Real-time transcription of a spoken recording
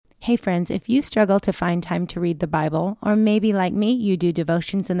Hey friends, if you struggle to find time to read the Bible, or maybe like me, you do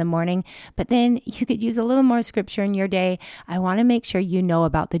devotions in the morning, but then you could use a little more scripture in your day, I want to make sure you know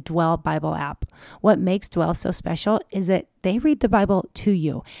about the Dwell Bible app. What makes Dwell so special is that they read the Bible to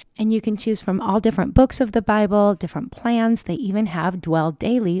you, and you can choose from all different books of the Bible, different plans. They even have Dwell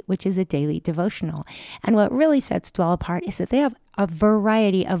Daily, which is a daily devotional. And what really sets Dwell apart is that they have a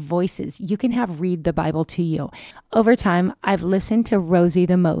variety of voices you can have read the Bible to you. Over time, I've listened to Rosie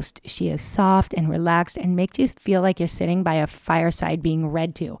the most. She is soft and relaxed and makes you feel like you're sitting by a fireside being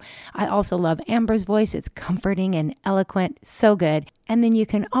read to. I also love Amber's voice. It's comforting and eloquent, so good. And then you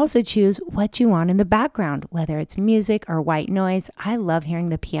can also choose what you want in the background, whether it's music or white noise. I love hearing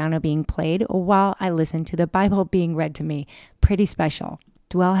the piano being played while I listen to the Bible being read to me. Pretty special.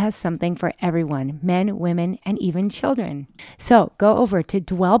 Dwell has something for everyone, men, women, and even children. So go over to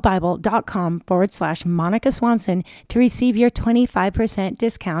dwellbible.com/Monica Swanson to receive your 25%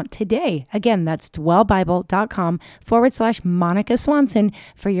 discount today. Again, that's dwellbible.com/Monica Swanson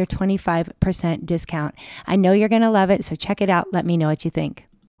for your 25% discount. I know you're going to love it, so check it out. Let me know what you think.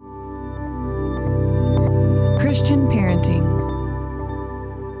 Christian parenting.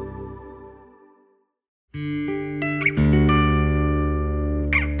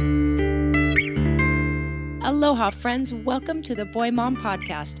 Aloha, friends. Welcome to the Boy Mom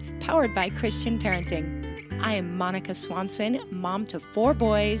Podcast, powered by Christian Parenting. I am Monica Swanson, mom to 4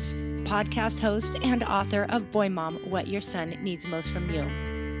 boys, podcast host, and author of Boy Mom, What Your Son Needs Most from You.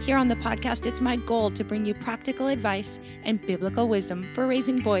 Here on the podcast, it's my goal to bring you practical advice and biblical wisdom for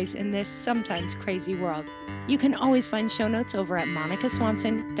raising boys in this sometimes crazy world. You can always find show notes over at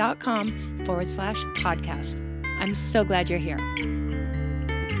monicaswanson.com/podcast. I'm so glad you're here.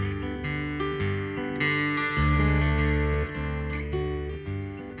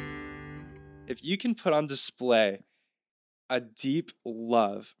 If you can put on display a deep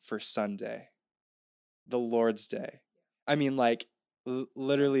love for Sunday, the Lord's Day, I mean, like,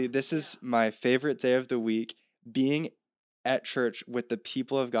 literally, this is my favorite day of the week, being at church with the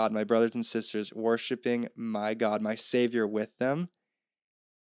people of God, my brothers and sisters, worshiping my God, my Savior with them.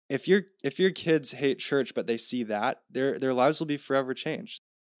 If your kids hate church, but they see that, their lives will be forever changed.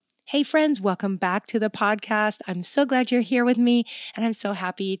 Hey friends, welcome back to the podcast. I'm so glad you're here with me, and I'm so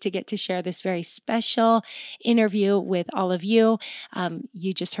happy to get to share this very special interview with all of you.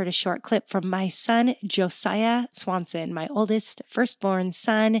 You just heard a short clip from my son, Josiah Swanson, my oldest firstborn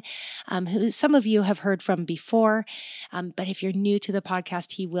son, who some of you have heard from before. But if you're new to the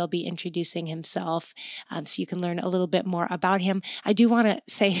podcast, he will be introducing himself so you can learn a little bit more about him. I do want to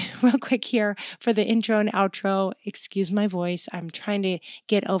say real quick here for the intro and outro, excuse my voice. I'm trying to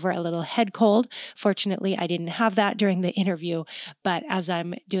get over a little head cold. Fortunately, I didn't have that during the interview, but as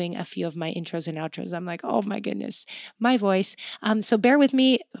I'm doing a few of my intros and outros, I'm like, oh my goodness, my voice. So bear with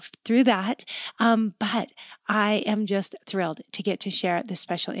me through that. But I am just thrilled to get to share this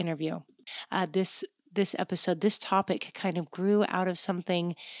special interview. This episode, this topic kind of grew out of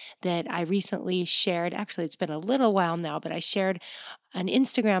something that I recently shared. Actually, it's been a little while now, but I shared an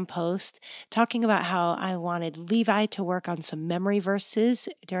Instagram post talking about how I wanted Levi to work on some memory verses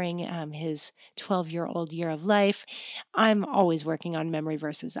during his 12-year-old year of life. I'm always working on memory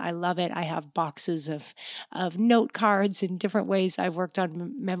verses. I love it. I have boxes of note cards and different ways I've worked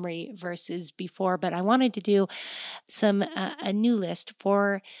on memory verses before, but I wanted to do a new list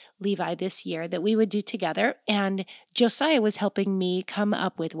for Levi this year that we would do together. And Josiah was helping me come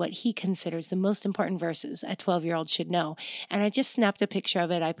up with what he considers the most important verses a 12-year-old should know. And I just snapped a picture of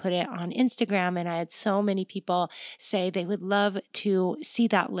it. I put it on Instagram, and I had so many people say they would love to see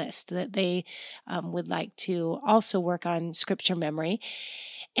that list, that they would like to also work on scripture memory.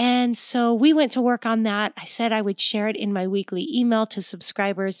 And so we went to work on that. I said I would share it in my weekly email to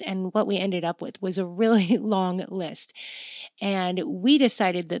subscribers, and what we ended up with was a really long list. And we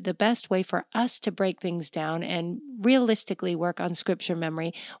decided that the best way for us to break things down and realistically work on scripture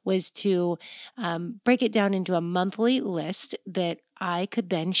memory was to break it down into a monthly list that I could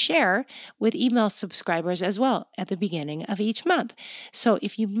then share with email subscribers as well at the beginning of each month. So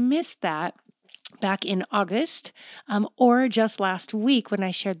if you missed that, back in August, or just last week when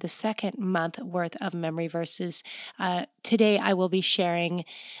I shared the second month worth of memory verses. Today I will be sharing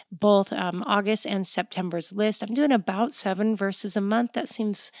both August and September's list. I'm doing about 7 verses a month. That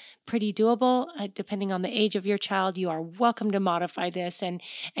seems pretty doable. Depending on the age of your child, you are welcome to modify this, and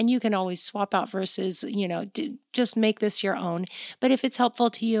you can always swap out verses, just make this your own. But if it's helpful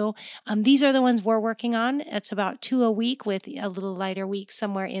to you, these are the ones we're working on. It's about 2 a week with a little lighter week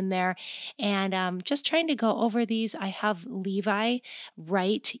somewhere in there. And just trying to go over these. I have Levi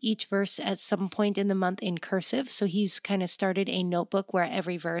write each verse at some point in the month in cursive. So he's kind of started a notebook where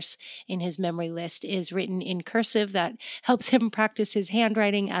every verse in his memory list is written in cursive that helps him practice his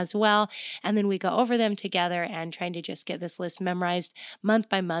handwriting as well. And then we go over them together and trying to just get this list memorized month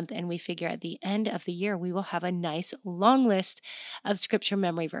by month. And we figure at the end of the year, we will have a nice long list of scripture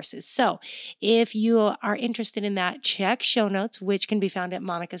memory verses. So if you are interested in that, check show notes, which can be found at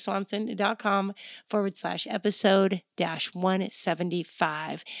monicaswanson.com/episode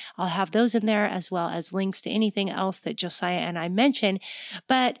 -175. I'll have those in there as well as links to anything else that Josiah and I mentioned.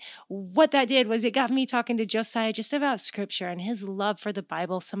 But what that did was it got me talking to Josiah just about scripture and his love for the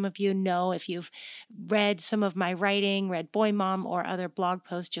Bible. Some of you know, if you've read some of my writing, read Boy Mom or other blog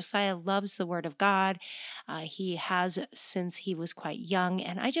posts, Josiah loves the Word of God. He has since he was quite young,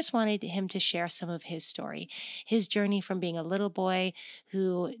 and I just wanted him to share some of his story, his journey from being a little boy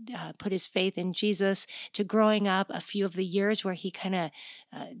who put his faith in Jesus to growing up, a few of the years where he kind of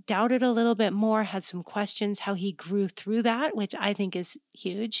doubted a little bit more, had some questions, how he grew through that, which I think is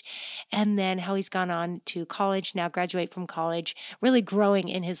huge, and then how he's gone on to college, now graduate from college, really growing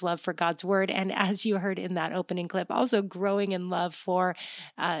in his love for God's Word, and as you heard in that opening clip, also growing in love for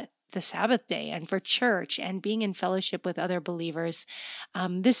the Sabbath day and for church and being in fellowship with other believers.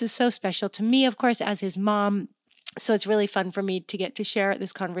 This is so special to me, of course, as his mom. So it's really fun for me to get to share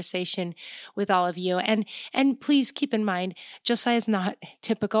this conversation with all of you. And please keep in mind, Josiah is not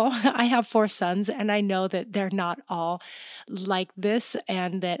typical. I have 4 sons, and I know that they're not all like this,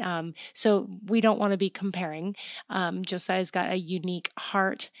 and that so we don't want to be comparing. Josiah's got a unique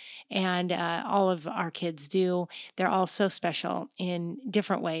heart, and all of our kids do. They're all so special in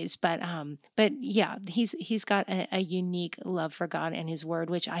different ways. But yeah, he's got a unique love for God and His Word,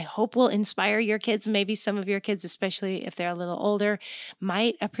 which I hope will inspire your kids. Maybe some of your kids, especially if they're a little older,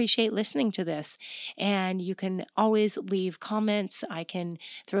 might appreciate listening to this. And you can always leave comments. I can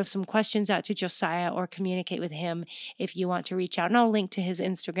throw some questions out to Josiah or communicate with him if you want to reach out. And I'll link to his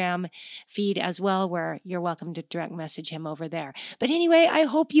Instagram feed as well, where you're welcome to direct message him over there. But anyway, I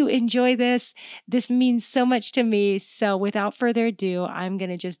hope you enjoy this. This means so much to me. So without further ado, I'm going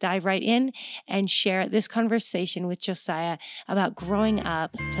to just dive right in and share this conversation with Josiah about growing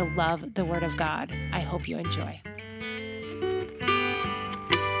up to love the Word of God. I hope you enjoy.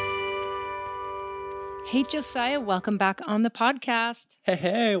 Hey, Josiah, welcome back on the podcast.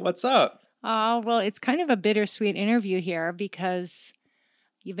 Hey, what's up? Oh, well, it's kind of a bittersweet interview here because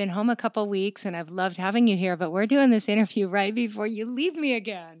you've been home a couple weeks and I've loved having you here, but we're doing this interview right before you leave me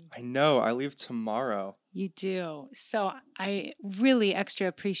again. I know, I leave tomorrow. You do. So I really extra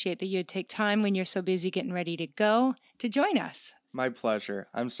appreciate that you'd take time when you're so busy getting ready to go to join us. My pleasure.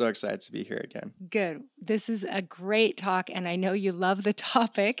 I'm so excited to be here again. Good. This is a great talk, and I know you love the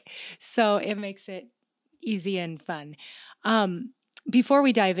topic, so it makes it easy and fun. Before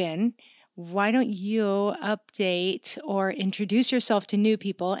we dive in, why don't you update or introduce yourself to new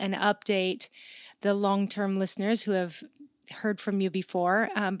people and update the long-term listeners who have heard from you before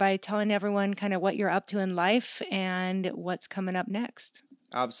by telling everyone kind of what you're up to in life and what's coming up next.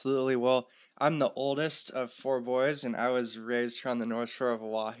 Absolutely. Well, I'm the oldest of 4 boys, and I was raised here on the North Shore of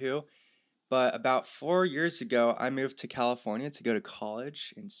Oahu. But about 4 years ago, I moved to California to go to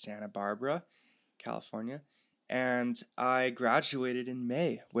college in Santa Barbara, California. And I graduated in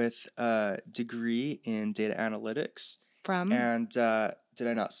May with a degree in data analytics. From? And did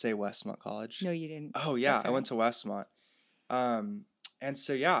I not say Westmont College? No, you didn't. Oh, yeah. I went to Westmont. And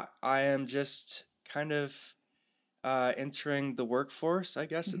so, yeah, I am just kind of entering the workforce, I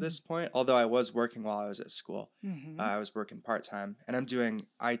guess, at this point. Although I was working while I was at school. I was working part-time, and I'm doing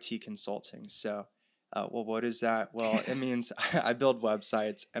IT consulting. So, well, what is that? Well, it means I build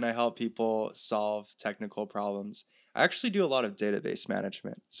websites and I help people solve technical problems. I actually do a lot of database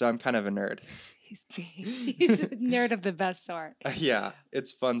management, so I'm kind of a nerd. He's a nerd of the best sort. Yeah,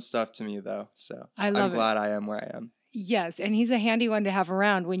 it's fun stuff to me, though. So I'm glad I am where I am. Yes, and he's a handy one to have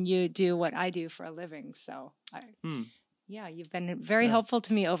around when you do what I do for a living. So, yeah, you've been very helpful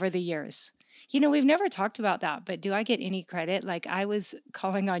to me over the years. You know, we've never talked about that, but do I get any credit? Like, I was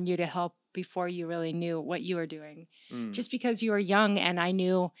calling on you to help before you really knew what you were doing, just because you were young and I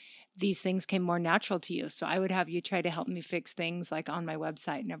knew these things came more natural to you. So I would have you try to help me fix things like on my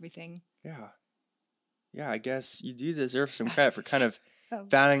website and everything. Yeah. Yeah, I guess you do deserve some credit for kind of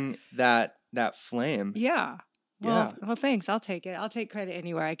fanning that flame. Yeah. Well, thanks. I'll take it. I'll take credit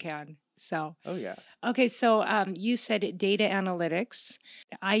anywhere I can. So. Oh, yeah. Okay, so you said data analytics.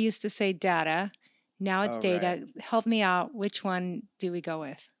 I used to say data. Now it's data. Right. Help me out. Which one do we go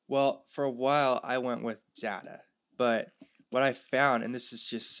with? Well, for a while, I went with data. But what I found, and this is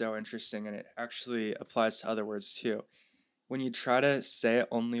just so interesting, and it actually applies to other words too, when you try to say it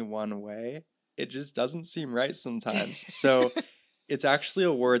only one way, it just doesn't seem right sometimes. So it's actually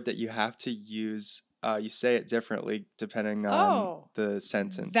a word that you have to use. You say it differently depending on the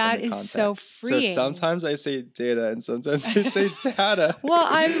sentence and that the is context. so So freeing. sometimes I say data and sometimes I say data. Well,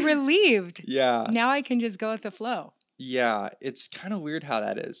 I'm relieved. Yeah. Now I can just go with the flow. Yeah. It's kind of weird how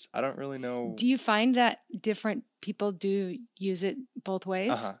that is. I don't really know. Do you find that different people do use it both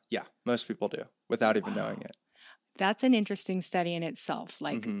ways? Yeah. Most people do without even knowing it. That's an interesting study in itself,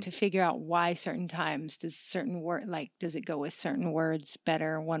 like Mhm. to figure out why certain times does it go with certain words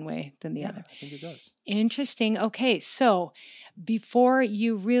better one way than the other? I think it does. Interesting. Okay, so before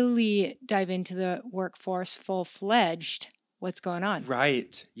you really dive into the workforce full-fledged, what's going on?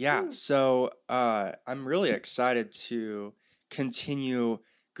 Right. Yeah. So I'm really excited to continue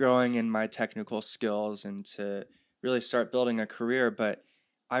growing in my technical skills and to really start building a career. But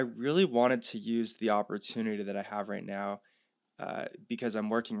I really wanted to use the opportunity that I have right now because I'm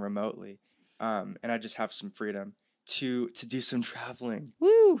working remotely and I just have some freedom to do some traveling.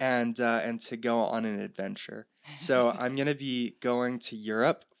 Woo! And to go on an adventure. So I'm gonna be going to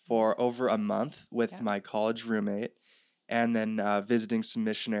Europe for over a month with my college roommate, and then visiting some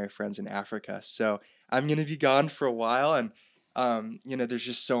missionary friends in Africa. So I'm gonna be gone for a while, and there's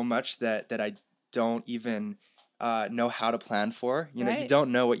just so much that I don't even know how to plan for. You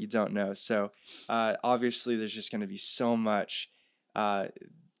don't know what you don't know. So obviously, there's just gonna be so much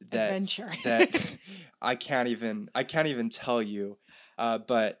Adventure that I can't even tell you.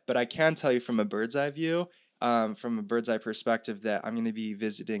 But I can tell you from a bird's eye view, from a bird's eye perspective, that I'm going to be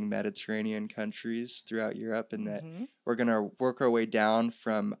visiting Mediterranean countries throughout Europe, and that we're going to work our way down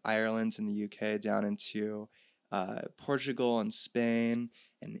from Ireland and the UK down into Portugal and Spain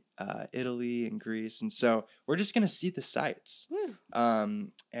and Italy and Greece, and so we're just going to see the sights,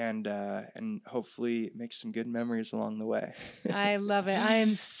 and hopefully make some good memories along the way. I love it. I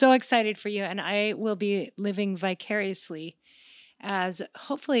am so excited for you, and I will be living vicariously. As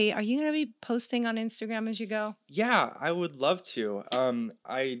hopefully, are you going to be posting on Instagram as you go? Yeah, I would love to.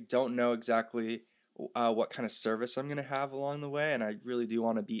 I don't know exactly what kind of service I'm going to have along the way, and I really do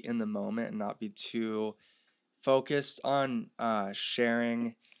want to be in the moment and not be too focused on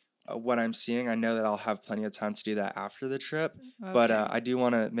sharing what I'm seeing. I know that I'll have plenty of time to do that after the trip, but I do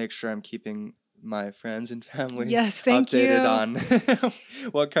want to make sure I'm keeping my friends and family updated on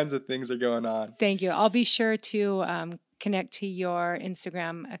what kinds of things are going on. Thank you. I'll be sure to connect to your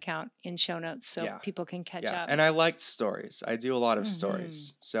Instagram account in show notes so people can catch up. And I liked stories. I do a lot of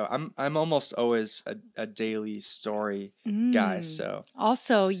stories. So I'm almost always a daily story guy. So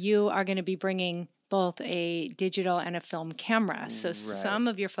also, you are going to be bringing both a digital and a film camera. So some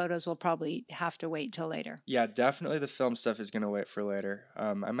of your photos will probably have to wait till later. Yeah, definitely the film stuff is going to wait for later.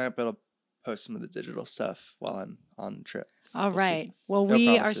 I might be able to post some of the digital stuff while I'm on the trip. All right. Well,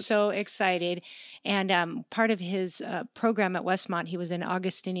 we are so excited. And part of his program at Westmont, he was an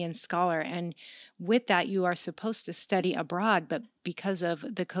Augustinian scholar. And with that, you are supposed to study abroad. But because of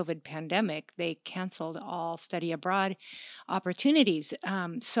the COVID pandemic, they canceled all study abroad opportunities.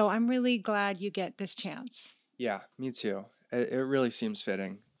 So I'm really glad you get this chance. Yeah, me too. It really seems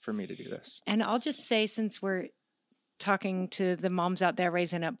fitting for me to do this. And I'll just say, since we're talking to the moms out there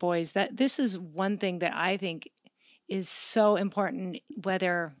raising up boys, that this is one thing that I think is so important,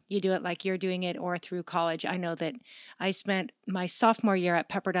 whether you do it like you're doing it or through college. I know that I spent my sophomore year at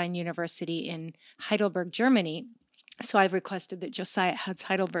Pepperdine University in Heidelberg, Germany. So I've requested that Josiah adds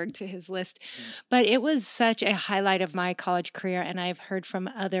Heidelberg to his list. But it was such a highlight of my college career, and I've heard from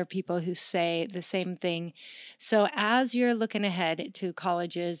other people who say the same thing. So as you're looking ahead to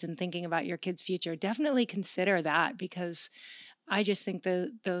colleges and thinking about your kids' future, definitely consider that, because I just think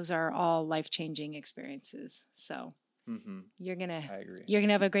those are all life-changing experiences. So you're gonna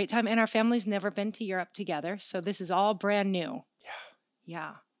have a great time. And our family's never been to Europe together, so this is all brand new.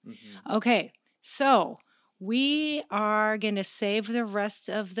 Yeah. Okay, so we are going to save the rest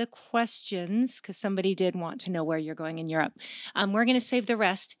of the questions because somebody did want to know where you're going in Europe. We're going to save the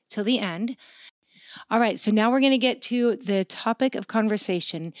rest till the end. All right, so now we're going to get to the topic of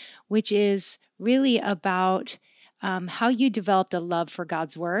conversation, which is really about how you developed a love for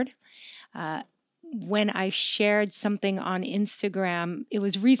God's Word. When I shared something on Instagram, it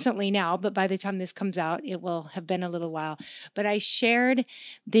was recently now, but by the time this comes out, it will have been a little while. But I shared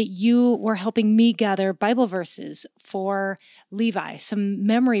that you were helping me gather Bible verses for Levi, some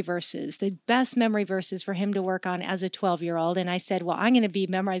memory verses, the best memory verses for him to work on as a 12-year-old. And I said, well, I'm going to be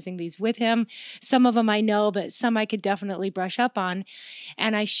memorizing these with him. Some of them I know, but some I could definitely brush up on.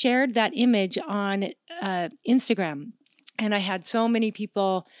 And I shared that image on Instagram. And I had so many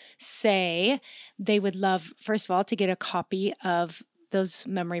people say they would love, first of all, to get a copy of those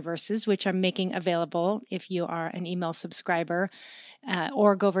memory verses, which I'm making available if you are an email subscriber,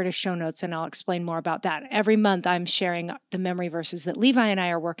 or go over to show notes and I'll explain more about that. Every month I'm sharing the memory verses that Levi and I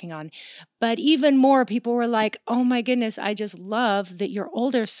are working on. But even more, people were like, oh my goodness, I just love that your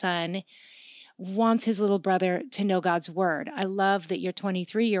older son wants his little brother to know God's word. I love that your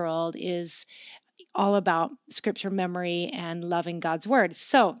 23-year-old is all about scripture memory and loving God's word.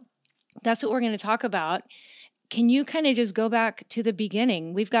 So that's what we're going to talk about. Can you kind of just go back to the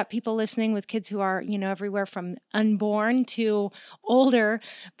beginning? We've got people listening with kids who are, everywhere from unborn to older,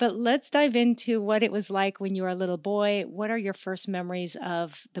 but let's dive into what it was like when you were a little boy. What are your first memories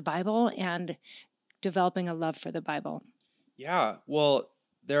of the Bible and developing a love for the Bible? Yeah, well,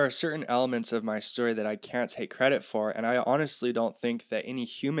 there are certain elements of my story that I can't take credit for, and I honestly don't think that any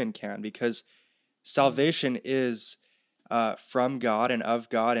human can, because salvation is from God and of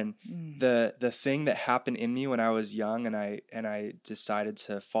God, and the thing that happened in me when I was young and I decided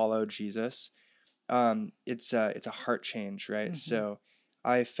to follow Jesus, it's a heart change, right? So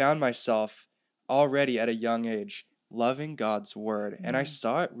I found myself already at a young age loving God's word, and I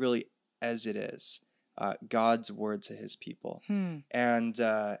saw it really as it is. God's word to his people. And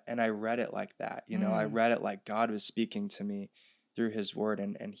I read it like that. I read it like God was speaking to me through his word,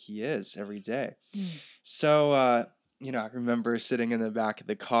 and he is every day. So, I remember sitting in the back of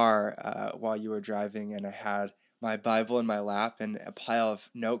the car while you were driving, and I had my Bible in my lap and a pile of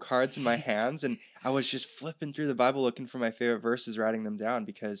note cards in my hands, and I was just flipping through the Bible looking for my favorite verses, writing them down,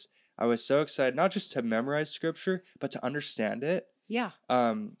 because I was so excited, not just to memorize scripture, but to understand it. Yeah.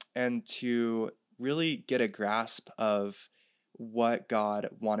 And to really get a grasp of what God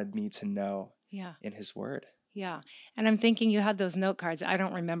wanted me to know in his word. Yeah. And I'm thinking you had those note cards. I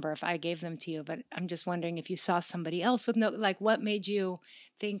don't remember if I gave them to you, but I'm just wondering if you saw somebody else with what made you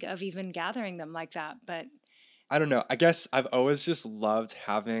think of even gathering them like that? But I don't know. I guess I've always just loved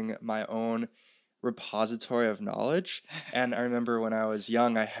having my own repository of knowledge. And I remember when I was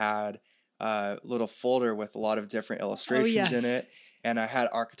young, I had a little folder with a lot of different illustrations in it. And I had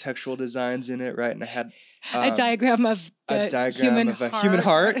architectural designs in it, right? And I had a diagram of a human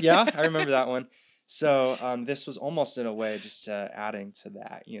heart. Yeah, I remember that one. So this was almost in a way just adding to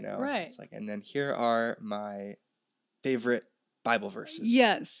that, Right. It's like, and then here are my favorite Bible verses.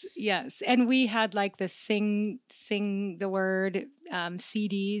 Yes. And we had like the sing the word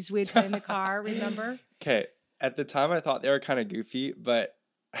CDs we'd play in the car, remember? Okay. At the time I thought they were kind of goofy, but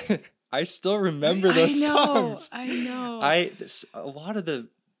I still remember those songs. I know. A lot of the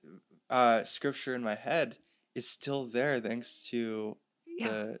scripture in my head is still there thanks to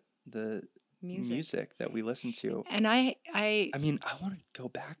the music that we listen to. And I mean, I want to go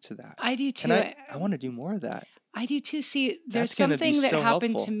back to that. I do too. I want to do more of that. I do too. See, there's something that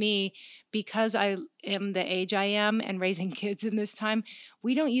happened to me because I am the age I am and raising kids in this time.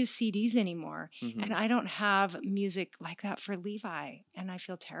 We don't use CDs anymore. And I don't have music like that for Levi. And I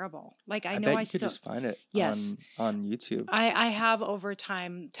feel terrible. Like I know bet you could just find it on YouTube. I have over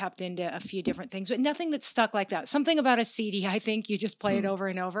time tapped into a few different things, but nothing that's stuck like that. Something about a CD, I think you just play it over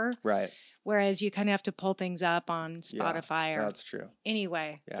and over. Right. Whereas you kind of have to pull things up on Spotify. Yeah, that's true.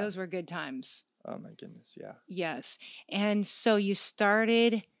 Anyway, those were good times. Oh my goodness, yeah. Yes. And so you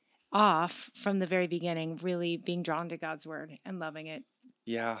started off from the very beginning really being drawn to God's word and loving it.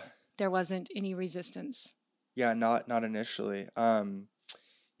 Yeah. There wasn't any resistance. Yeah, not initially. In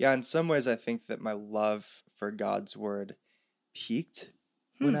some ways I think that my love for God's word peaked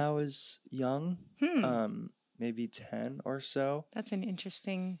when I was young. Maybe 10 or so. That's an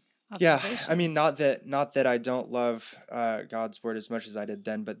interesting Yeah, I mean, not that I don't love God's word as much as I did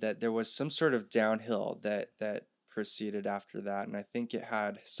then, but that there was some sort of downhill that proceeded after that, and I think it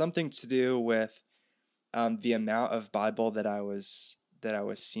had something to do with the amount of Bible that I was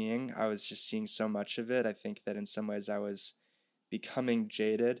seeing. I was just seeing so much of it. I think that in some ways I was becoming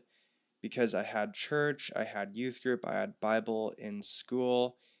jaded because I had church, I had youth group, I had Bible in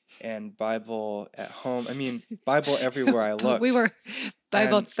school, and Bible at home. I mean, Bible everywhere I looked. We were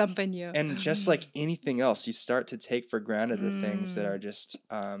Bible thumping you. And just like anything else, you start to take for granted the things that are just,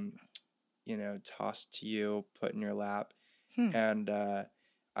 tossed to you, put in your lap. And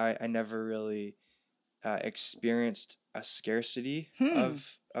I never really experienced a scarcity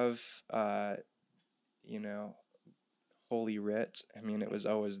of Holy Writ. I mean, it was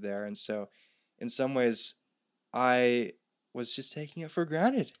always there. And so in some ways, I was just taking it for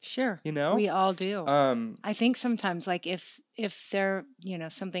granted. Sure. We all do. I think sometimes like if there,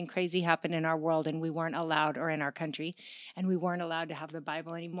 something crazy happened in our world and we weren't allowed, or in our country, and we weren't allowed to have the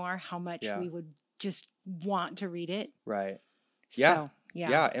Bible anymore, how much we would just want to read it. Right. Yeah.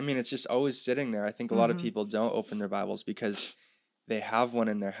 Yeah. I mean, it's just always sitting there. I think a lot of people don't open their Bibles because they have one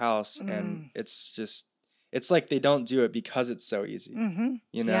in their house, and it's like they don't do it because it's so easy, Mm-hmm.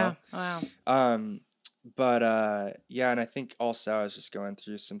 you Yeah. know? Wow. Yeah, and I think also I was just going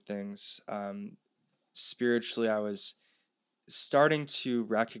through some things. Spiritually, I was starting to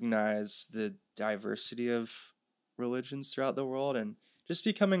recognize the diversity of religions throughout the world, and just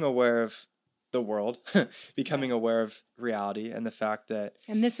becoming aware of the world, becoming Right. aware of reality and the fact that,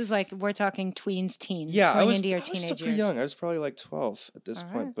 And this is like, we're talking tweens, teens, yeah, going into your I was still teenage pretty years. young. I was probably like 12 at this All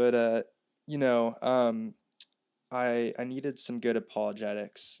point. right. But you know, I needed some good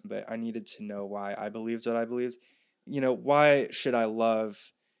apologetics, but I needed to know why I believed what I believed. You know, why should I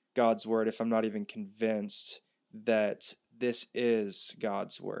love God's word if I'm not even convinced that this is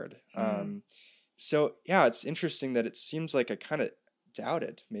God's word? So yeah, it's interesting that it seems like I kind of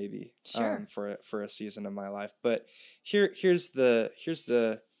doubted maybe Sure. for a season of my life. But here's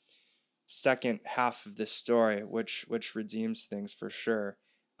the second half of this story, which redeems things for sure.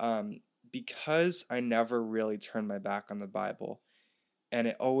 Because I never really turned my back on the Bible, and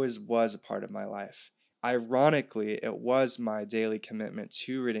it always was a part of my life. Ironically, it was my daily commitment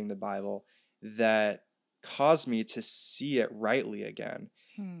to reading the Bible that caused me to see it rightly again.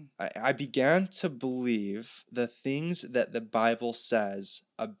 I began to believe the things that the Bible says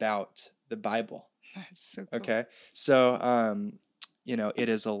about the Bible. That's so cool. Okay. So, you know, it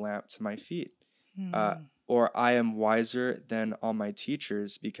is a lamp to my feet. Or I am wiser than all my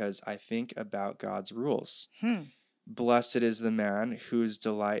teachers because I think about God's rules. Blessed is the man whose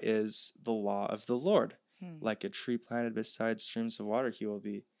delight is the law of the Lord. Like a tree planted beside streams of water, he will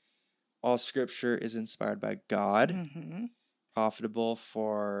be. All scripture is inspired by God, profitable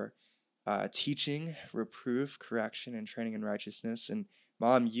for teaching, reproof, correction, and training in righteousness. And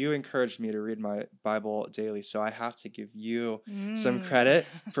Mom, you encouraged me to read my Bible daily, so I have to give you some credit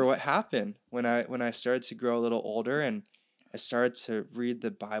for what happened when I started to grow a little older, and I started to read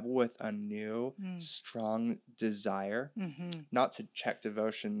the Bible with a new, strong desire, not to check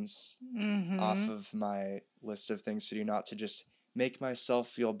devotions off of my list of things to do, not to just make myself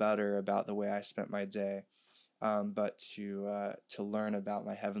feel better about the way I spent my day, but to learn about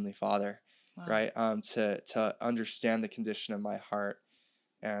my Heavenly Father, Wow. right? To understand the condition of my heart,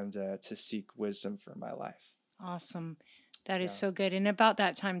 and to seek wisdom for my life. Awesome. That is Yeah. so good. And about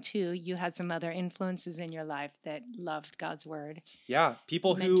that time, too, you had some other influences in your life that loved God's word. Yeah,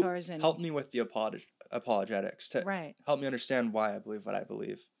 people Mentors who and helped me with the apologetics to right. help me understand why I believe what I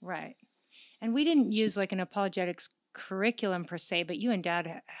believe. Right. And we didn't use like an apologetics curriculum per se, but you and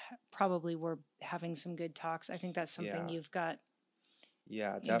Dad probably were having some good talks. I think that's something Yeah. you've got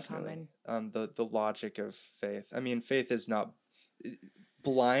Yeah, in definitely. common. The logic of faith. I mean, faith is not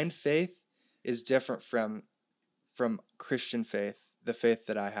blind faith is different from Christian faith, the faith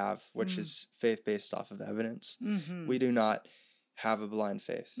that I have, which is faith based off of evidence. We do not have a blind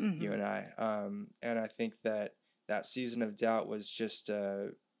faith, you and I. And I think that season of doubt was just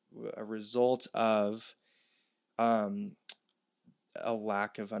a result of a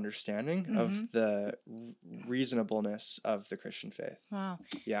lack of understanding of the reasonableness of the Christian faith. Wow.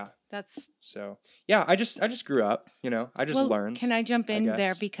 Yeah. That's so. Yeah, I just grew up, you know. I just learned. Can I jump in there,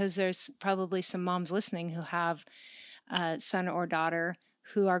 guess. because there's probably some moms listening who have a son or daughter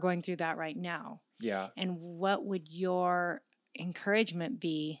who are going through that right now. Yeah. And what would your encouragement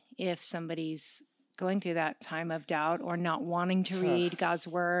be if somebody's going through that time of doubt, or not wanting to read God's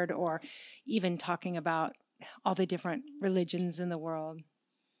word, or even talking about all the different religions in the world?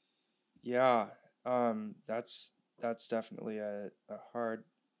 Yeah, that's definitely a hard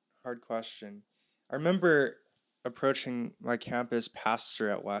question. I remember approaching my campus pastor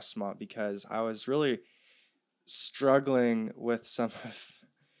at Westmont because I was really struggling with some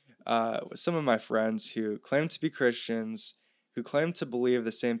of my friends who claimed to be Christians, who claimed to believe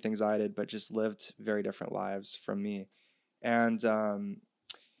the same things I did, but just lived very different lives from me. And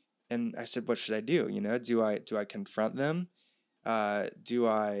I said, what should I do? You know, do I confront them? Do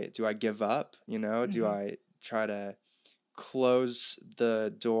I give up? You know, do I try to close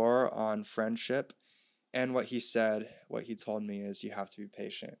the door on friendship? And what he told me is, you have to be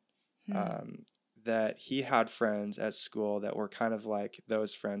patient. That he had friends at school that were kind of like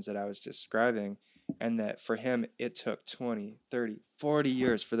those friends that I was describing, and that for him it took 20, 30, 40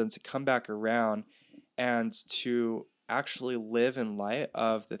 years for them to come back around and to actually live in light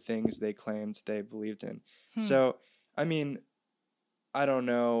of the things they claimed they believed in. So, I mean, I don't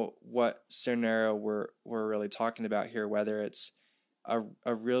know what scenario we're really talking about here, whether it's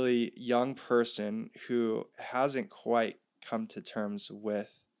a really young person who hasn't quite come to terms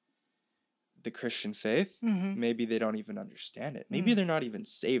with the Christian faith. Maybe they don't even understand it. Maybe they're not even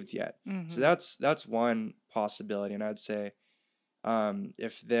saved yet. So that's one possibility. And I'd say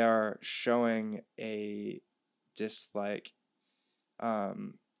if they're showing a dislike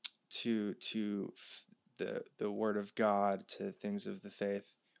to the word of God, to things of the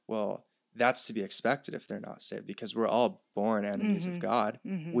faith, well, that's to be expected if they're not saved, because we're all born enemies of God.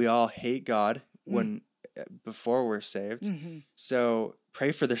 We all hate God when before we're saved. So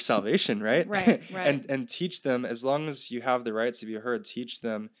pray for their salvation, right? Right. and teach them, as long as you have the right to be heard, teach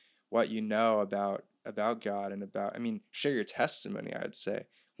them what you know about God and about, I mean, share your testimony, I would say.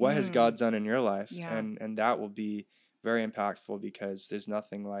 What has God done in your life? Yeah. And that will be very impactful, because there's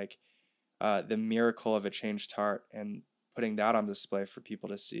nothing like the miracle of a changed heart and putting that on display for people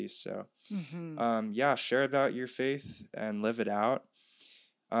to see. So, share about your faith and live it out.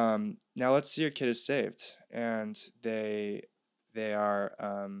 Now let's say your kid is saved and they are,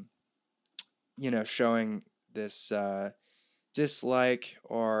 showing this dislike,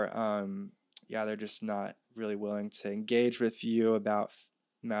 or they're just not really willing to engage with you about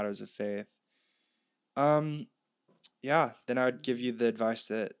matters of faith. Then I would give you the advice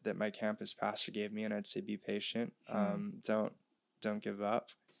that my campus pastor gave me, and I'd say be patient. Don't give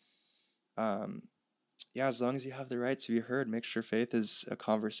up. As long as you have the right to be heard, make sure faith is a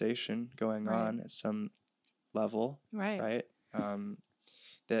conversation going on at some level, right?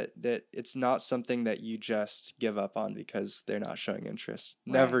 That it's not something that you just give up on because they're not showing interest.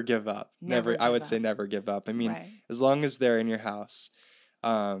 Never give up. I would say never give up. I mean, as long as they're in your house,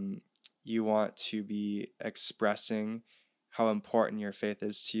 you want to be expressing how important your faith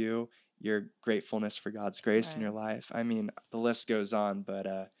is to you, your gratefulness for God's grace in your life. I mean, the list goes on, but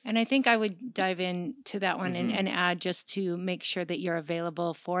and I think I would dive into that one and add, just to make sure that you're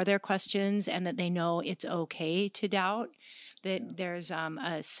available for their questions and that they know it's okay to doubt, that there's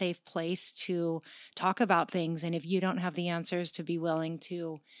a safe place to talk about things, and if you don't have the answers, to be willing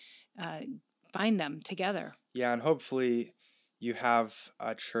to find them together. Yeah, and hopefully you have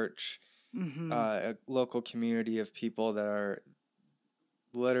a church, a local community of people that are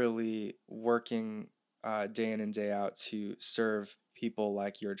literally working day in and day out to serve people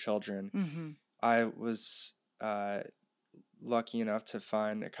like your children. I was lucky enough to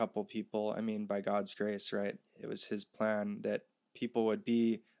find a couple people. I mean, by God's grace, right? It was His plan that people would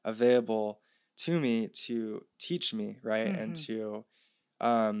be available to me to teach me, right? And to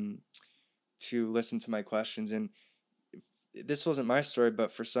listen to my questions. And this wasn't my story,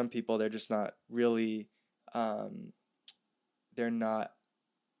 but for some people, they're just not really, they're not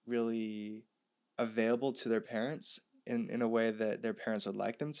really available to their parents in a way that their parents would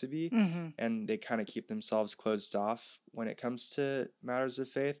like them to be. And they kind of keep themselves closed off when it comes to matters of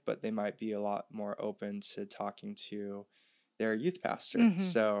faith, but they might be a lot more open to talking to their youth pastor.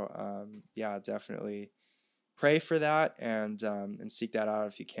 So definitely pray for that, and seek that out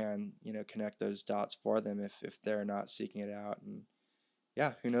if you can, connect those dots for them if they're not seeking it out. And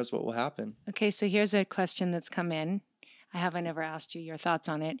who knows what will happen. Okay, so here's a question that's come in. I haven't ever asked you your thoughts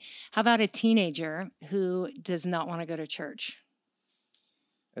on it. How about a teenager who does not want to go to church?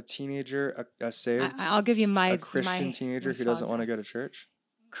 A teenager, a saved, I'll give you a Christian teenager who doesn't want to go to church?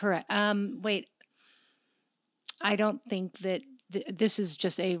 Correct. Wait, I don't think that this is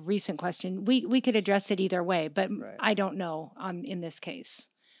just a recent question. We could address it either way, but I don't know in this case.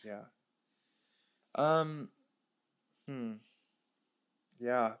 Yeah.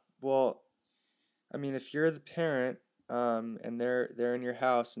 Yeah. Well, I mean, if you're the parent, and they're in your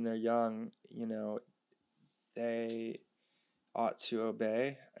house and they're young, they ought to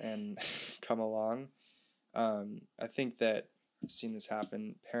obey and come along. I think that I've seen this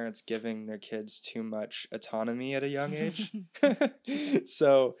happen, parents giving their kids too much autonomy at a young age.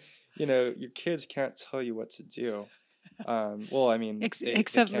 So, your kids can't tell you what to do. Well, I mean,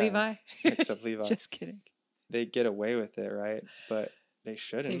 except Levi. Except Levi. Just kidding. They get away with it, right? But they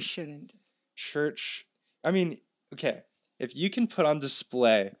shouldn't. They shouldn't. Church, I mean, okay, if you can put on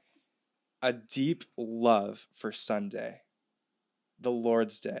display a deep love for Sunday, the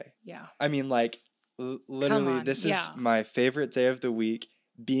Lord's Day. Yeah. I mean, like, literally, this is my favorite day of the week,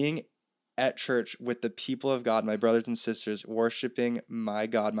 being at church with the people of God, my brothers and sisters, worshiping my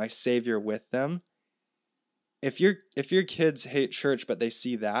God, my Savior, with them. If your kids hate church, but they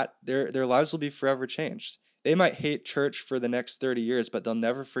see that, their lives will be forever changed. They might hate church for the next 30 years, but they'll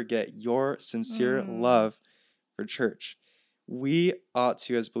never forget your sincere love for church. We ought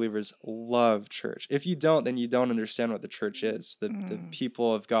to, as believers, love church. If you don't, then you don't understand what the church is. The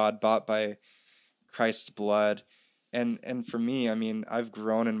people of God bought by Christ's blood. And for me, I mean, I've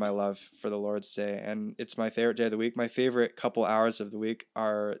grown in my love for the Lord's Day, and it's my favorite day of the week. My favorite couple hours of the week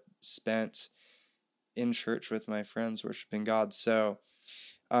are spent in church with my friends worshiping God. So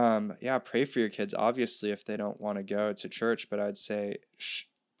Yeah, pray for your kids, obviously, if they don't want to go to church, but I'd say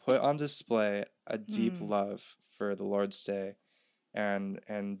put on display a deep love for the Lord's Day, and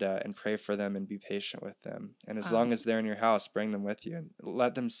pray for them and be patient with them. And as long as they're in your house, bring them with you and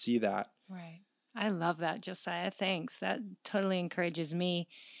let them see that. Right. I love that, Josiah. Thanks. That totally encourages me.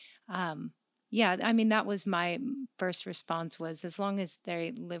 Yeah, I mean, that was my first response was as long as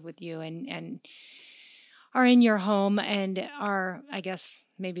they live with you and are in your home and are, I guess,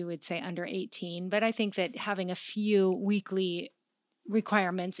 maybe we'd say under 18. But I think that having a few weekly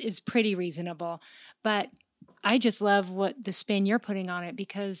requirements is pretty reasonable. But I just love what the spin you're putting on it,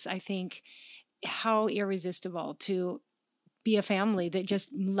 because I think how irresistible to be a family that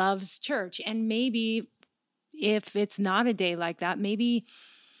just loves church. And maybe if it's not a day like that, maybe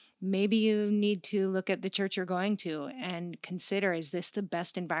you need to look at the church you're going to and consider, is this the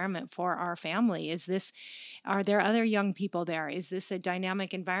best environment for our family? Are there other young people there? Is this a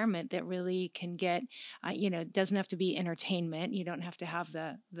dynamic environment that really can get, it doesn't have to be entertainment. You don't have to have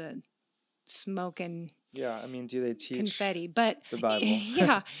the smoke and Yeah, I mean, do they teach confetti, but the Bible?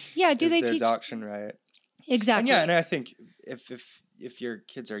 Yeah. Do Is they their teach doctrine right? exactly? And yeah, and I think if your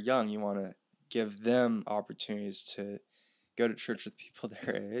kids are young, you want to give them opportunities to go to church with people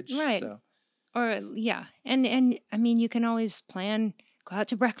their age. Right. So. Or yeah. And I mean, you can always plan, go out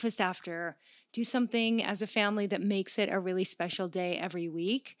to breakfast after, do something as a family that makes it a really special day every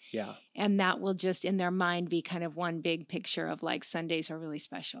week. Yeah. And that will just in their mind be kind of one big picture of like Sundays are really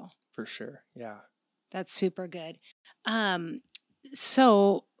special. For sure. Yeah. That's super good.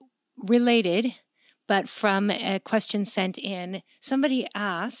 So related, but from a question sent in, somebody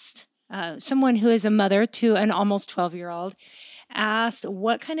asked, someone who is a mother to an almost 12-year-old asked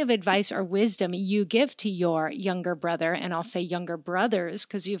what kind of advice or wisdom you give to your younger brother, and I'll say younger brothers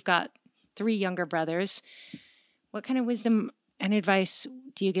because you've got 3 younger brothers. What kind of wisdom and advice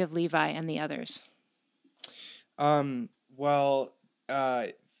do you give Levi and the others? Well,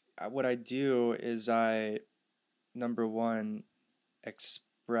 what I do is number one,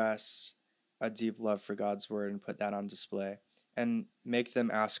 express a deep love for God's word and put that on display and make them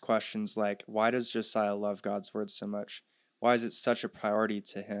ask questions like, why does Josiah love God's word so much? Why is it such a priority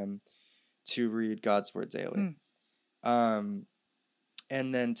to him to read God's word daily? And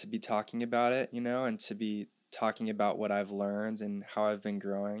then to be talking about it, and to be talking about what I've learned and how I've been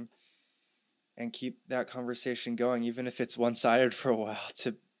growing, and keep that conversation going, even if it's one-sided for a while.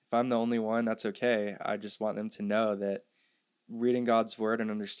 If I'm the only one, that's okay. I just want them to know that reading God's word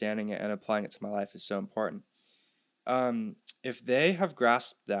and understanding it and applying it to my life is so important. If they have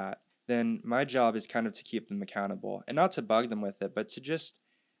grasped that, then my job is kind of to keep them accountable and not to bug them with it, but to just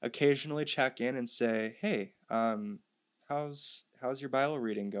occasionally check in and say, hey, how's your Bible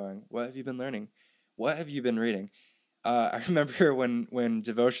reading going? What have you been learning? What have you been reading? I remember when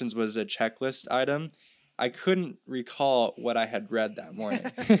devotions was a checklist item, I couldn't recall what I had read that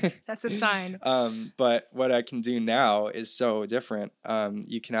morning. That's a sign. But what I can do now is so different.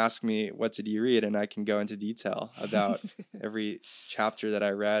 You can ask me, what did you read? And I can go into detail about every chapter that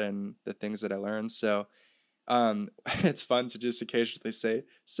I read and the things that I learned. So it's fun to just occasionally say,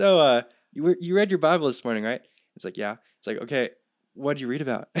 so you read your Bible this morning, right? It's like, yeah. It's like, okay, what did you read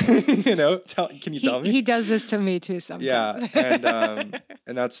about? Can you tell me? He does this to me too sometimes. Yeah,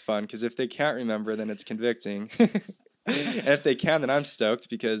 and that's fun because if they can't remember, then it's convicting. And if they can, then I'm stoked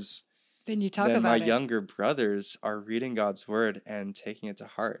because then you talk about my it. younger brothers are reading God's word and taking it to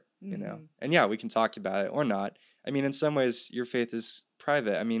heart, And yeah, we can talk about it or not. I mean, in some ways, your faith is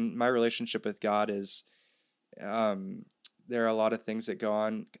private. I mean, my relationship with God is, there are a lot of things that go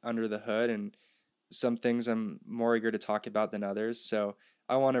on under the hood, and some things I'm more eager to talk about than others. So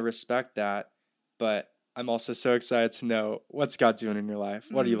I want to respect that, but I'm also so excited to know what's God doing in your life.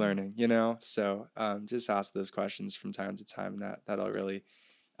 What are you learning? So just ask those questions from time to time. That'll really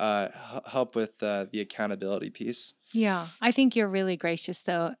help with the accountability piece. Yeah, I think you're really gracious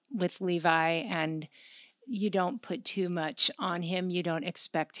though with Levi, and you don't put too much on him. You don't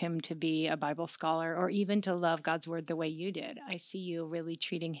expect him to be a Bible scholar or even to love God's word the way you did. I see you really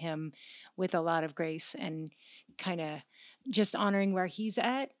treating him with a lot of grace and kind of just honoring where he's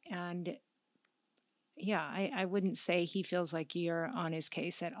at. And yeah, I wouldn't say he feels like you're on his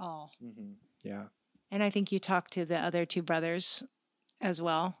case at all. Mm-hmm. Yeah. And I think you talked to the other 2 brothers as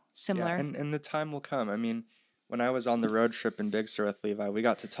well, similar. Yeah, and the time will come. I mean, when I was on the road trip in Big Sur with Levi, we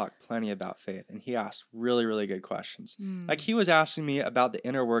got to talk plenty about faith, and he asked really, really good questions. Like he was asking me about the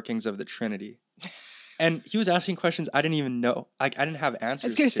inner workings of the Trinity, and he was asking questions I didn't even know. Like I didn't have answers. I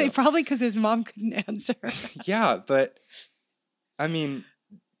was going to say probably because his mom couldn't answer. Yeah, but I mean,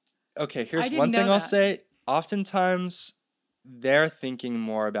 okay. Here's one thing I'll say. Oftentimes, they're thinking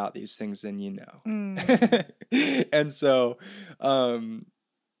more about these things than you know. Mm. And so,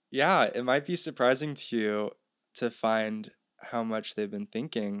 yeah, it might be surprising to you to find how much they've been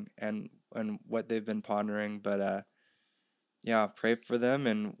thinking and what they've been pondering. But yeah, pray for them,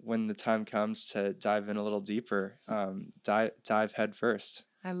 and when the time comes to dive in a little deeper, dive head first.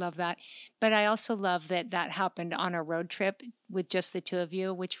 I love that. But I also love that that happened on a road trip with just the two of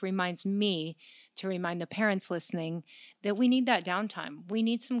you, which reminds me to remind the parents listening that we need that downtime. We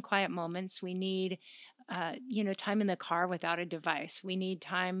need some quiet moments. We need, time in the car without a device. We need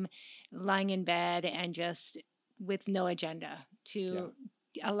time lying in bed and just with no agenda Yeah, to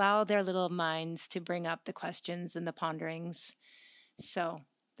allow their little minds to bring up the questions and the ponderings. So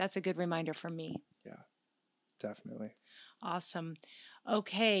that's a good reminder for me. yeah, definitely. Awesome.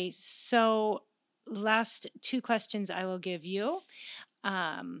 Okay, so last two questions I will give you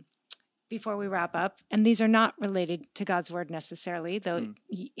um, before we wrap up. And these are not related to God's word necessarily, though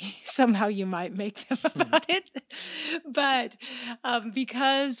somehow you might make them about it. But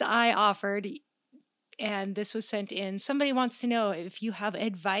because I offered, and this was sent in, somebody wants to know if you have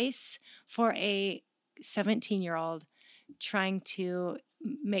advice for a 17-year-old trying to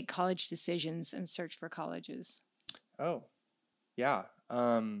make college decisions and search for colleges. Oh, yeah.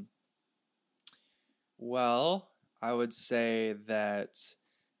 Well, I would say that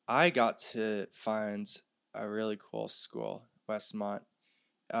I got to find a really cool school, Westmont.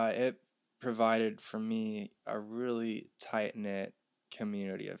 It provided for me a really tight-knit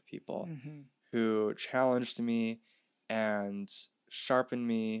community of people Mm-hmm. who challenged me and sharpened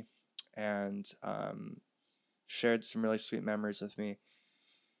me and shared some really sweet memories with me.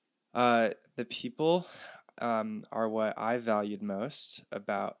 The people are what I valued most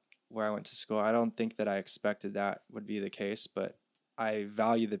about where I went to school. I don't think that I expected that would be the case, but I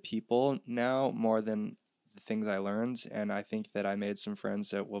value the people now more than the things I learned. And I think that I made some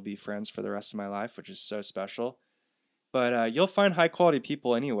friends that will be friends for the rest of my life, which is so special. But you'll find high quality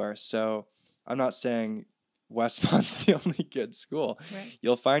people anywhere. So I'm not saying Westmont's the only good school. Right.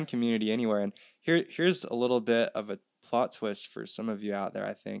 You'll find community anywhere. And here's a little bit of a plot twist for some of you out there,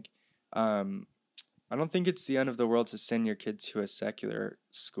 I think. I don't think it's the end of the world to send your kid to a secular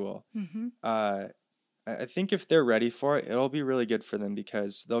school. Mm-hmm. I think if they're ready for it, it'll be really good for them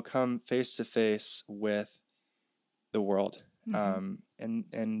because they'll come face to face with the world. Mm-hmm.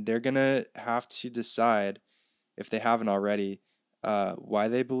 And they're gonna have to decide, if they haven't already, why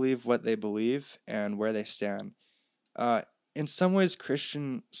they believe what they believe and where they stand. In some ways,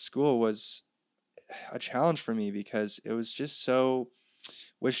 Christian school was a challenge for me because it was just so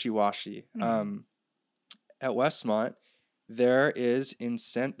wishy-washy. Mm-hmm. At Westmont, there's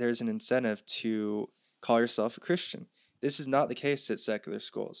an incentive to call yourself a Christian. This is not the case at secular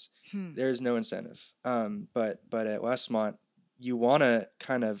schools. Hmm. There's no incentive. But at Westmont, you want to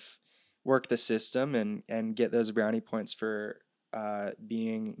kind of work the system and get those brownie points for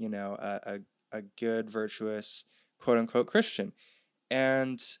being, a good, virtuous, quote unquote Christian.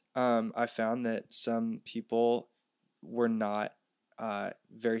 And I found that some people were not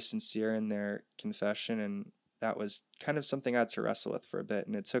very sincere in their confession, and that was kind of something I had to wrestle with for a bit.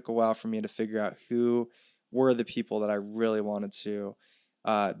 And it took a while for me to figure out who were the people that I really wanted to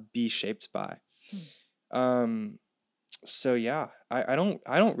be shaped by. So yeah, I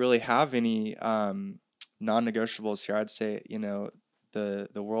don't really have any non-negotiables here. I'd say, the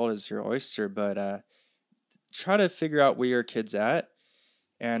world is your oyster, but try to figure out where your kid's at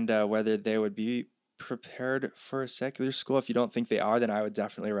and whether they would be prepared for a secular school. If you don't think they are, then I would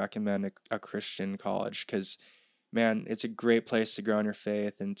definitely recommend a Christian college because, man, it's a great place to grow in your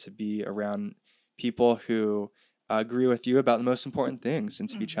faith and to be around people who agree with you about the most important things and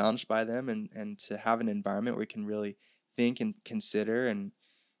to be challenged by them and to have an environment where you can really think and consider and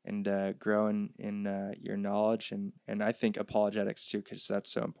grow in your knowledge and I think apologetics too, because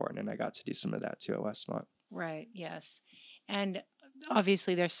that's so important. And I got to do some of that too at Westmont. Right. Yes. And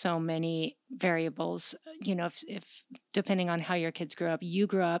obviously there's so many variables, if depending on how your kids grew up, you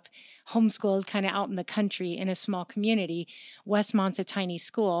grew up homeschooled kind of out in the country in a small community. Westmont's a tiny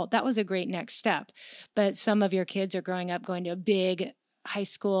school. That was a great next step. But some of your kids are growing up going to a big high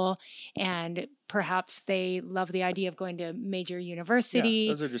school and perhaps they love the idea of going to major university.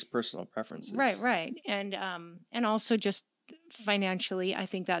 Yeah, those are just personal preferences. Right. And also just financially, I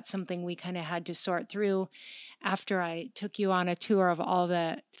think that's something we kind of had to sort through after I took you on a tour of all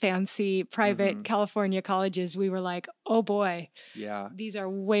the fancy private California colleges. We were like, oh boy, yeah, these are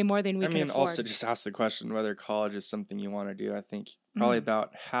way more than we can afford. Also just ask the question whether college is something you want to do. I think probably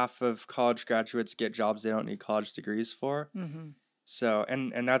about half of college graduates get jobs they don't need college degrees for. So,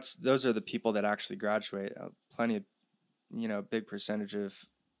 and those are the people that actually graduate. Plenty of big percentage of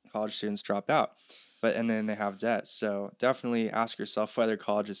college students drop out, and then they have debt. So definitely ask yourself whether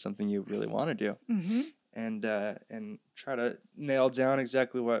college is something you really want to do, Mm-hmm. and try to nail down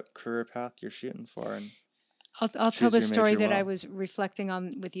exactly what career path you're shooting for, and I'll tell choose the your story major that I well. was reflecting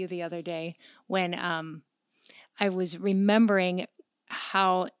on with you the other day when I was remembering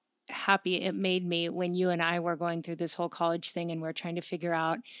how happy it made me when you and I were going through this whole college thing and we're trying to figure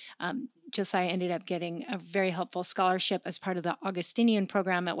out. Josiah ended up getting a very helpful scholarship as part of the Augustinian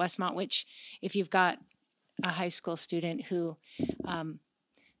program at Westmont, which, if you've got a high school student who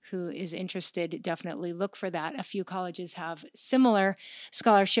is interested, definitely look for that. A few colleges have similar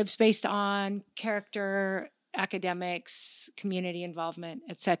scholarships based on character, academics, community involvement,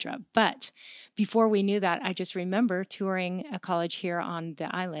 etc. But before we knew that, I just remember touring a college here on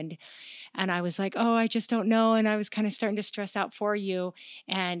the island, and I was like, oh, I just don't know. And I was kind of starting to stress out for you.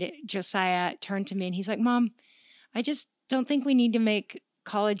 And Josiah turned to me and he's like, Mom, I just don't think we need to make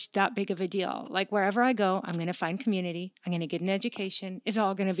college that big of a deal. Like, wherever I go, I'm going to find community. I'm going to get an education. It's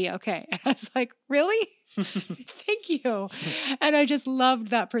all going to be okay. And I was like, really? Thank you. And I just loved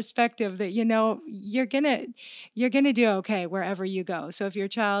that perspective that, you're going to do okay wherever you go. So if your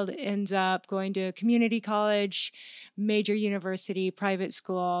child ends up going to community college, major university, private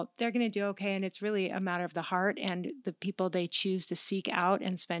school, they're going to do okay. And it's really a matter of the heart and the people they choose to seek out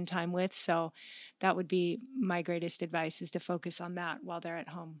and spend time with. So that would be my greatest advice, is to focus on that while they're at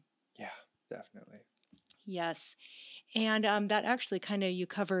home. Yeah, definitely. Yes. And that actually you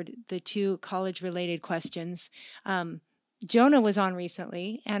covered the two college-related questions. Jonah was on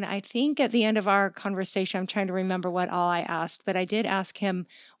recently, and I think at the end of our conversation, I'm trying to remember what all I asked, but I did ask him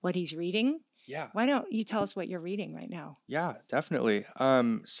what he's reading. Yeah. Why don't you tell us what you're reading right now? Yeah, definitely.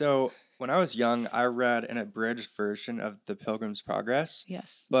 So when I was young, I read an abridged version of The Pilgrim's Progress.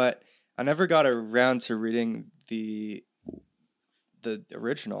 Yes. But I never got around to reading the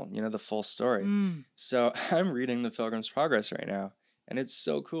original, the full story. So I'm reading The Pilgrim's Progress right now, and it's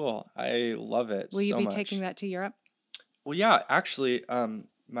so cool. I love it so much. Will you be taking that to Europe? Well, yeah, actually,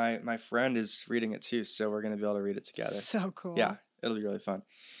 my friend is reading it too, so we're gonna be able to read it together. So cool. Yeah, it'll be really fun.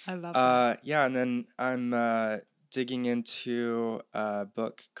 I love that. Yeah, and then I'm digging into a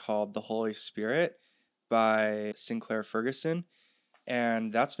book called The Holy Spirit by Sinclair Ferguson,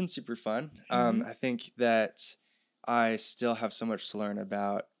 and that's been super fun. I think that I still have so much to learn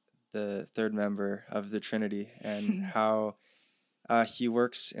about the third member of the Trinity and how he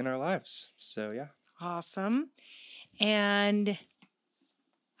works in our lives. So yeah. Awesome. And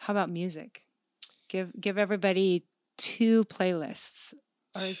how about music? Give everybody two playlists,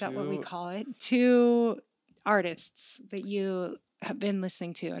 or is that what we call it? Two artists that you have been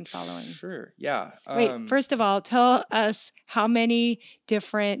listening to and following. Sure. Yeah. Wait, first of all, tell us how many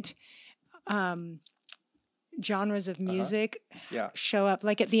different genres of music show up.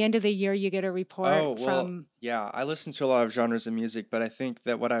 Like at the end of the year, you get a report from... Yeah, I listen to a lot of genres of music, but I think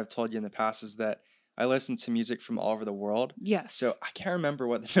that what I've told you in the past is that I listen to music from all over the world. Yes. So I can't remember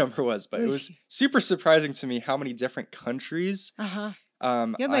what the number was, but it was super surprising to me how many different countries you have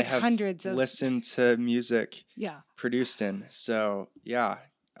like I have hundreds of... listened to music produced in. So yeah,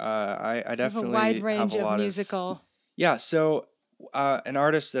 I definitely have a wide range have a lot of musical... Yeah, so an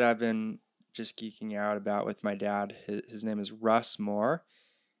artist that I've been just geeking out about with my dad, his name is Russ Moore,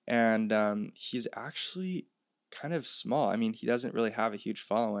 and he's actually kind of small. I mean, he doesn't really have a huge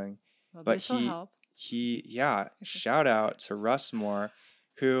following, but this will help. Shout out to Russ Moore,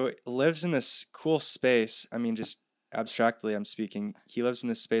 who lives in this cool space. I mean, just abstractly I'm speaking, he lives in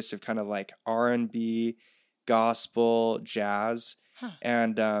this space of kind of like R&B, gospel, jazz,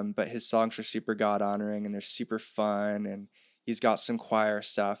 and but his songs are super God honoring and they're super fun, and he's got some choir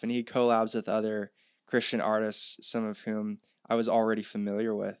stuff, and he collabs with other Christian artists, some of whom I was already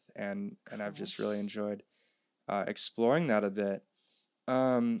familiar with, and I've just really enjoyed exploring that a bit.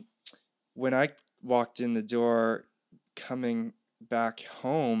 When I walked in the door coming back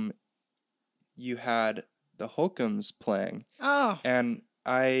home, you had the Holcombs playing. Oh. And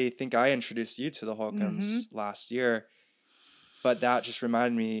I think I introduced you to the Holcombs last year, but that just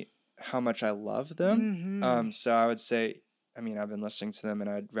reminded me how much I love them. So I would say, I mean, I've been listening to them, and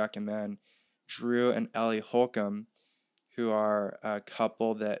I'd recommend Drew and Ellie Holcomb, who are a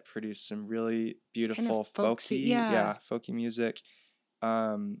couple that produce some really beautiful folky music.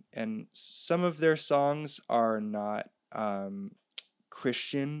 And some of their songs are not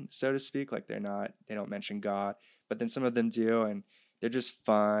Christian, so to speak, like they don't mention God, but then some of them do, and they're just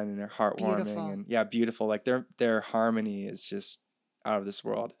fun and they're heartwarming and beautiful. Like their harmony is just out of this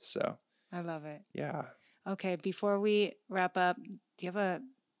world. So I love it. Yeah. Okay, before we wrap up, do you have a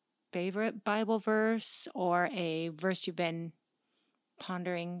favorite Bible verse or a verse you've been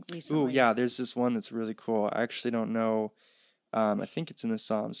pondering recently? Ooh, yeah, there's this one that's really cool. I actually don't know. I think it's in the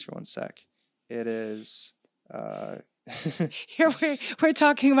Psalms. Here, one sec. It is. Here we're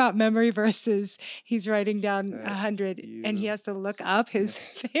talking about memory verses. He's writing down 100, and he has to look up his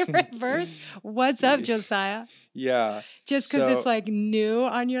favorite verse. What's up, Josiah? Yeah. Just because it's like new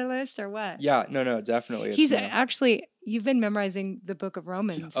on your list, or what? Yeah, no, definitely. He's actually, you've been memorizing the book of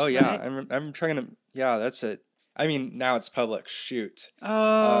Romans. Oh yeah, right? I'm trying to. Yeah, that's it. I mean, now it's public. Shoot.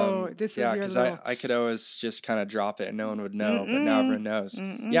 Oh, this is your because little... I could always just kind of drop it and no one would know, but now everyone knows.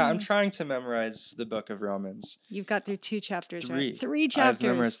 Yeah, I'm trying to memorize the book of Romans. You've got through 2 chapters, 3. right? 3 chapters. I've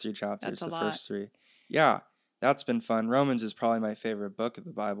memorized 3 chapters, That's a the lot. first 3. Yeah, that's been fun. Romans is probably my favorite book of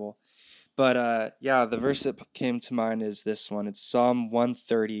the Bible. But yeah, the verse that came to mind is this one. It's Psalm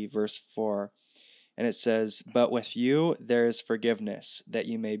 130, verse 4. And it says, "But with you there is forgiveness, that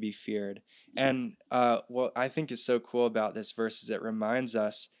you may be feared." And what I think is so cool about this verse is it reminds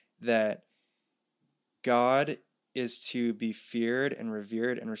us that God is to be feared and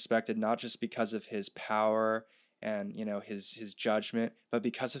revered and respected, not just because of his power and, his judgment, but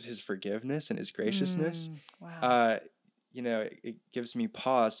because of his forgiveness and his graciousness. Wow. It gives me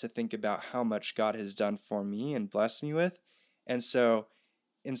pause to think about how much God has done for me and blessed me with. And so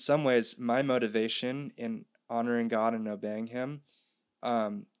in some ways, my motivation in honoring God and obeying him,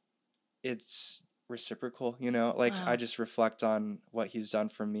 it's reciprocal, Wow. I just reflect on what he's done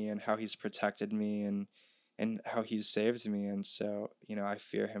for me and how he's protected me and how he's saved me. And so, I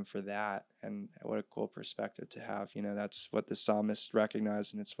fear him for that. And what a cool perspective to have. That's what the psalmist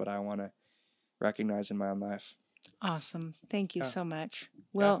recognized, and it's what I want to recognize in my own life. Awesome. Thank you so much.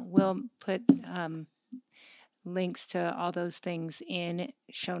 We'll put links to all those things in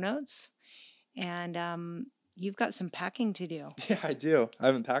show notes. And you've got some packing to do. Yeah, I do. I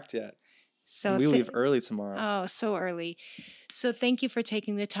haven't packed yet. So we leave early tomorrow. Oh, so early. So thank you for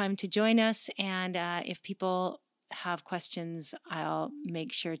taking the time to join us. And if people have questions, I'll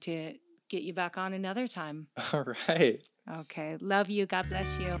make sure to get you back on another time. All right. Okay. Love you. God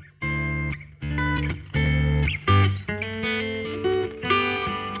bless you.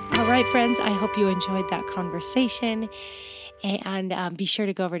 All right, friends, I hope you enjoyed that conversation. And be sure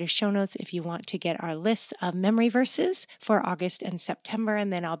to go over to show notes if you want to get our list of memory verses for August and September.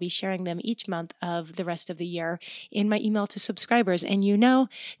 And then I'll be sharing them each month of the rest of the year in my email to subscribers. And to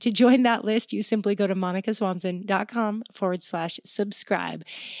join that list, you simply go to monicaswanson.com/subscribe.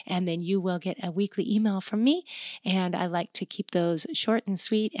 And then you will get a weekly email from me. And I like to keep those short and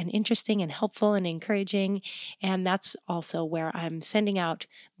sweet and interesting and helpful and encouraging. And that's also where I'm sending out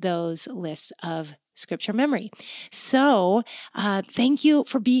those lists of scripture memory. So thank you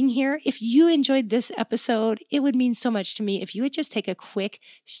for being here. If you enjoyed this episode, it would mean so much to me if you would just take a quick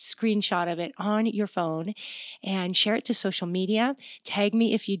screenshot of it on your phone and share it to social media. Tag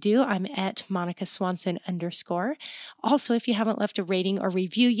me if you do. I'm at @MonicaSwanson_. Also, if you haven't left a rating or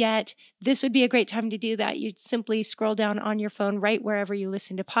review yet, this would be a great time to do that. You'd simply scroll down on your phone right wherever you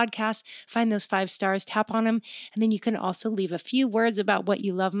listen to podcasts, find those 5 stars, tap on them, and then you can also leave a few words about what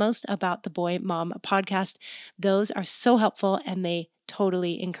you love most about the Boy Mom podcast. Those are so helpful and they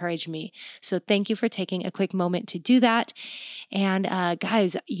totally encourage me. So thank you for taking a quick moment to do that. And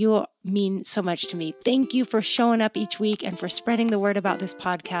guys, you mean so much to me. Thank you for showing up each week and for spreading the word about this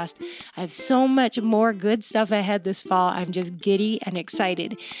podcast. I have so much more good stuff ahead this fall. I'm just giddy and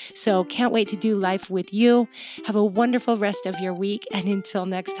excited. So can't wait to do life with you. Have a wonderful rest of your week. And until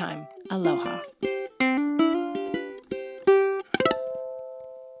next time, aloha.